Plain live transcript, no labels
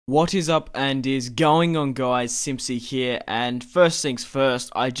What is up and is going on, guys? Simpzy here, and first things first,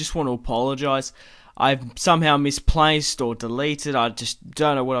 I just want to apologise. I've somehow misplaced or deleted, I just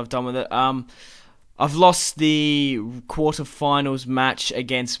don't know what I've done with it. I've lost the quarterfinals match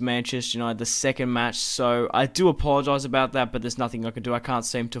against Manchester United, the second match, so I do apologise about that, but there's nothing I can do. I can't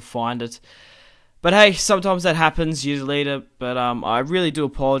seem to find it. But hey, sometimes that happens, you delete it, but I really do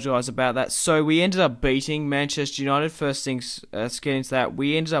apologise about that. So we ended up beating Manchester United. First things, let's get into that.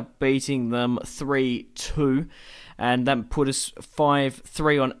 We ended up beating them 3-2, and that put us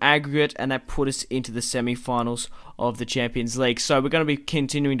 5-3 on aggregate, and that put us into the semi-finals of the Champions League. So we're going to be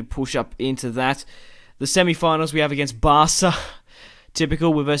continuing to push up into that. The semi-finals we have against Barca.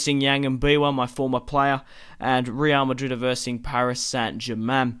 Typical, we're versing Yang Mbiwa, my former player, and Real Madrid are versing Paris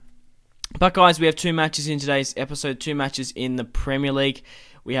Saint-Germain. But guys, we have two matches in today's episode, two matches in the Premier League.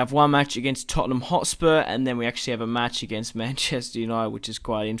 We have one match against Tottenham Hotspur, and then we actually have a match against Manchester United, which is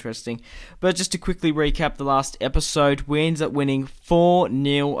quite interesting. But just to quickly recap the last episode, we ended up winning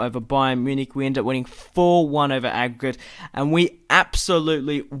 4-0 over Bayern Munich. We ended up winning 4-1 over aggregate, and we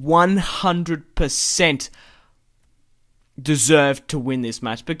absolutely 100% deserved to win this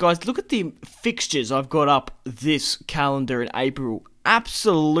match. But guys, look at the fixtures I've got up this calendar in April.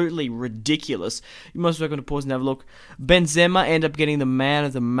 Absolutely ridiculous. You must be going to pause and have a look. Benzema ended up getting the man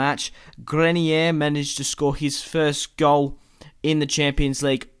of the match. Grenier managed to score his first goal in the Champions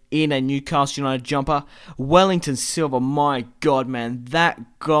League in a Newcastle United jumper. Wellington Silva, my God, man,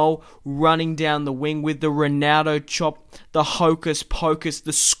 that goal running down the wing with the Ronaldo chop, the hocus pocus,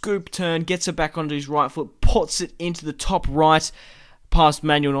 the scoop turn, gets it back onto his right foot, puts it into the top right, past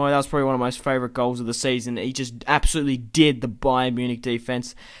Manuel Neuer. That was probably one of my favourite goals of the season. He just absolutely did the Bayern Munich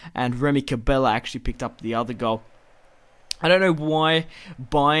defence, and Remy Cabella actually picked up the other goal. I don't know why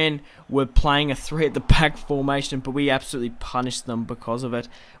Bayern were playing a 3 at the back formation, but we absolutely punished them because of it.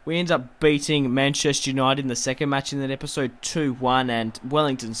 We ended up beating Manchester United in the second match in that episode 2-1, and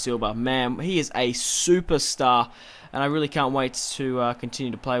Wellington Silva, man, he is a superstar, and I really can't wait to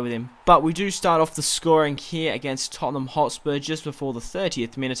continue to play with him. But we do start off the scoring here against Tottenham Hotspur just before the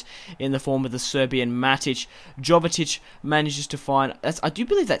 30th minute in the form of the Serbian Matic. Jovetic manages to find, I do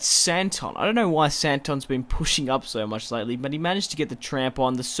believe that's Santon. I don't know why Santon's been pushing up so much lately, but he managed to get the tramp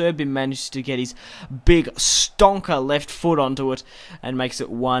on. The Serbian managed to get his big stonker left foot onto it and makes it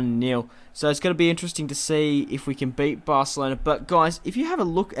 1-0. So it's going to be interesting to see if we can beat Barcelona. But guys, if you have a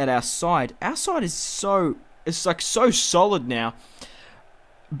look at our side is so solid now.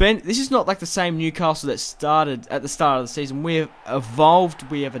 This is not like the same Newcastle that started at the start of the season. We have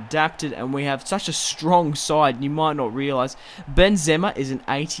evolved, we have adapted, and we have such a strong side, you might not realise. Benzema is an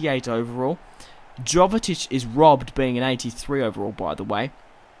 88 overall. Jovetic is robbed, being an 83 overall, by the way.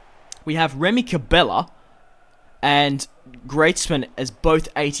 We have Remy Cabella and Greatsman as both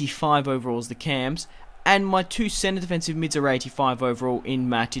 85 overalls, the cams. And my two centre defensive mids are 85 overall in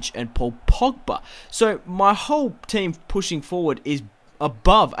Matic and Paul Pogba. So my whole team pushing forward is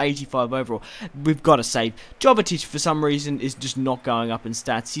above 85 overall. We've got to say, Jovetic for some reason is just not going up in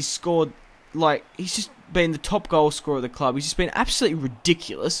stats. He's scored, he's just been the top goal scorer of the club. He's just been absolutely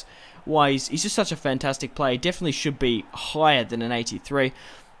ridiculous. Why, he's just such a fantastic player. He definitely should be higher than an 83.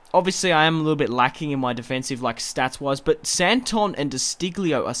 Obviously, I am a little bit lacking in my defensive, stats-wise, but Santon and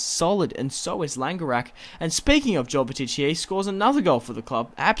Distiglio are solid, and so is Langerak. And speaking of Jovetic here, he scores another goal for the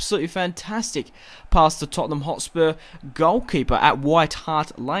club. Absolutely fantastic. Past the Tottenham Hotspur goalkeeper at White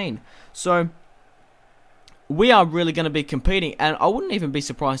Hart Lane. So, we are really going to be competing, and I wouldn't even be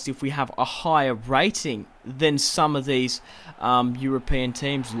surprised if we have a higher rating than some of these European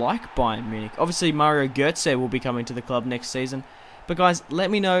teams like Bayern Munich. Obviously, Mario Götze will be coming to the club next season. But guys,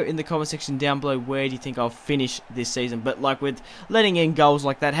 let me know in the comment section down below where do you think I'll finish this season. But with letting in goals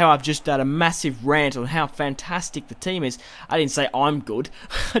like that, how I've just done a massive rant on how fantastic the team is. I didn't say I'm good.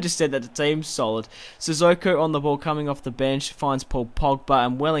 I just said that the team's solid. Sissoko on the ball coming off the bench finds Paul Pogba,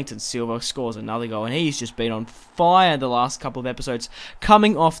 and Wellington Silva scores another goal. And he's just been on fire the last couple of episodes,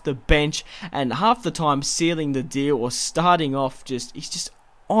 coming off the bench and half the time sealing the deal or starting off he's just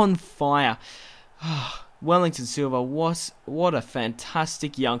on fire. Wellington Silva, what a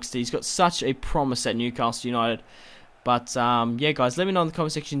fantastic youngster. He's got such a promise at Newcastle United. But, yeah, guys, let me know in the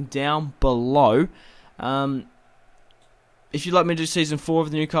comment section down below. If you'd like me to do Season 4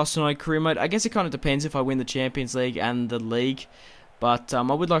 of the Newcastle United Career Mode, I guess it kind of depends if I win the Champions League and the League. But I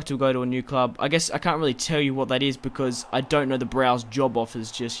would like to go to a new club. I guess I can't really tell you what that is because I don't know the Browse job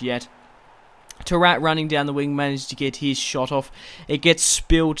offers just yet. Tarat running down the wing managed to get his shot off. It gets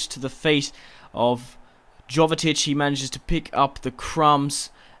spilled to the feet of Jovetic. He manages to pick up the crumbs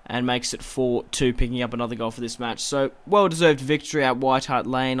and makes it 4-2, picking up another goal for this match. So, well-deserved victory at White Hart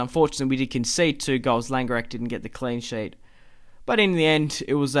Lane. Unfortunately, we did concede 2 goals. Langerak didn't get the clean sheet. But in the end,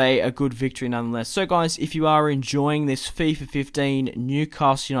 it was a good victory nonetheless. So guys, if you are enjoying this FIFA 15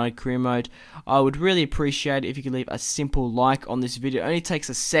 Newcastle United Career Mode, I would really appreciate it if you could leave a simple like on this video. It only takes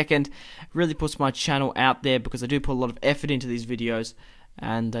a second. It really puts my channel out there because I do put a lot of effort into these videos.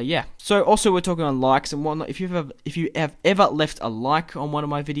 And yeah, so also we're talking on likes and whatnot. If you have ever left a like on one of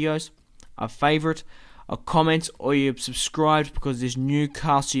my videos, a favourite, a comment, or you've subscribed because of this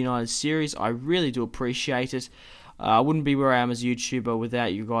Newcastle United series, I really do appreciate it. I wouldn't be where I am as a YouTuber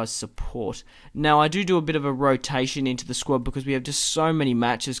without you guys' support. Now, I do a bit of a rotation into the squad because we have just so many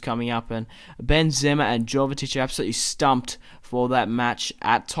matches coming up, and Benzema and Jovetic are absolutely stumped for that match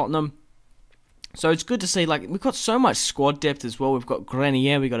at Tottenham. So it's good to see, like, we've got so much squad depth as well. We've got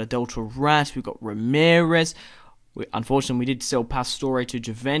Grenier, we've got Adelto Rat, we've got Ramirez. Unfortunately, we did sell Pastore to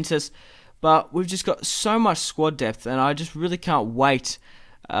Juventus, but we've just got so much squad depth, and I just really can't wait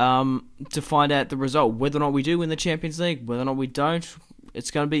to find out the result. Whether or not we do win the Champions League, whether or not we don't,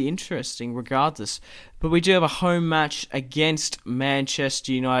 it's going to be interesting regardless. But we do have a home match against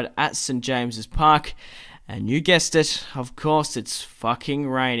Manchester United at St James's Park. And you guessed it, of course, it's fucking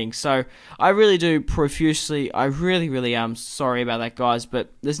raining. So, I really do profusely, I really am sorry about that, guys.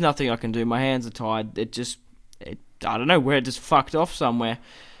 But there's nothing I can do. My hands are tied. I don't know where it just fucked off somewhere,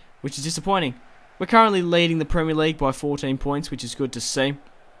 which is disappointing. We're currently leading the Premier League by 14 points, which is good to see.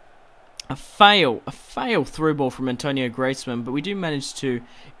 A fail through ball from Antonio Griezmann, but we do manage to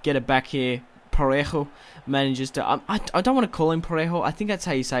get it back here. Parejo manages to... I don't want to call him Parejo. I think that's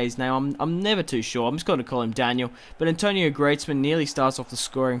how you say his name. I'm never too sure. I'm just going to call him Daniel. But Antonio Griezmann nearly starts off the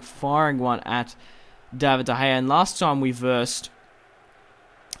scoring, firing one at David De Gea. And last time we versed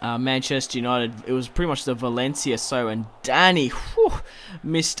Manchester United, it was pretty much the Valencia so, and Danny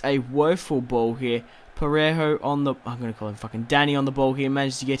missed a woeful ball here. Parejo on the... I'm going to call him fucking Danny on the ball here.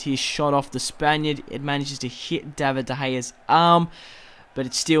 Manages to get his shot off the Spaniard. It manages to hit David De Gea's arm. But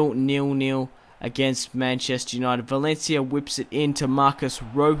it's still 0-0 against Manchester United. Valencia whips it into Marcus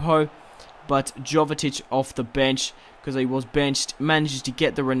Rojo. But Jovetic off the bench, because he was benched, manages to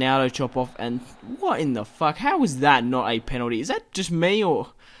get the Ronaldo chop off. And what in the fuck? How was that not a penalty? Is that just me or...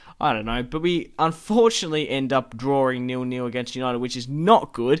 I don't know. But we unfortunately end up drawing 0-0 against United, which is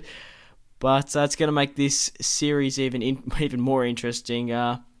not good. But it's going to make this series even more interesting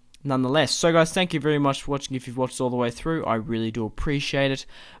nonetheless. So guys, thank you very much for watching. If you've watched all the way through, I really do appreciate it.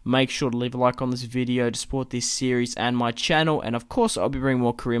 Make sure to leave a like on this video to support this series and my channel. And of course, I'll be bringing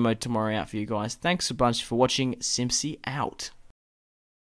more career mode tomorrow out for you guys. Thanks a bunch for watching. Simpzy out.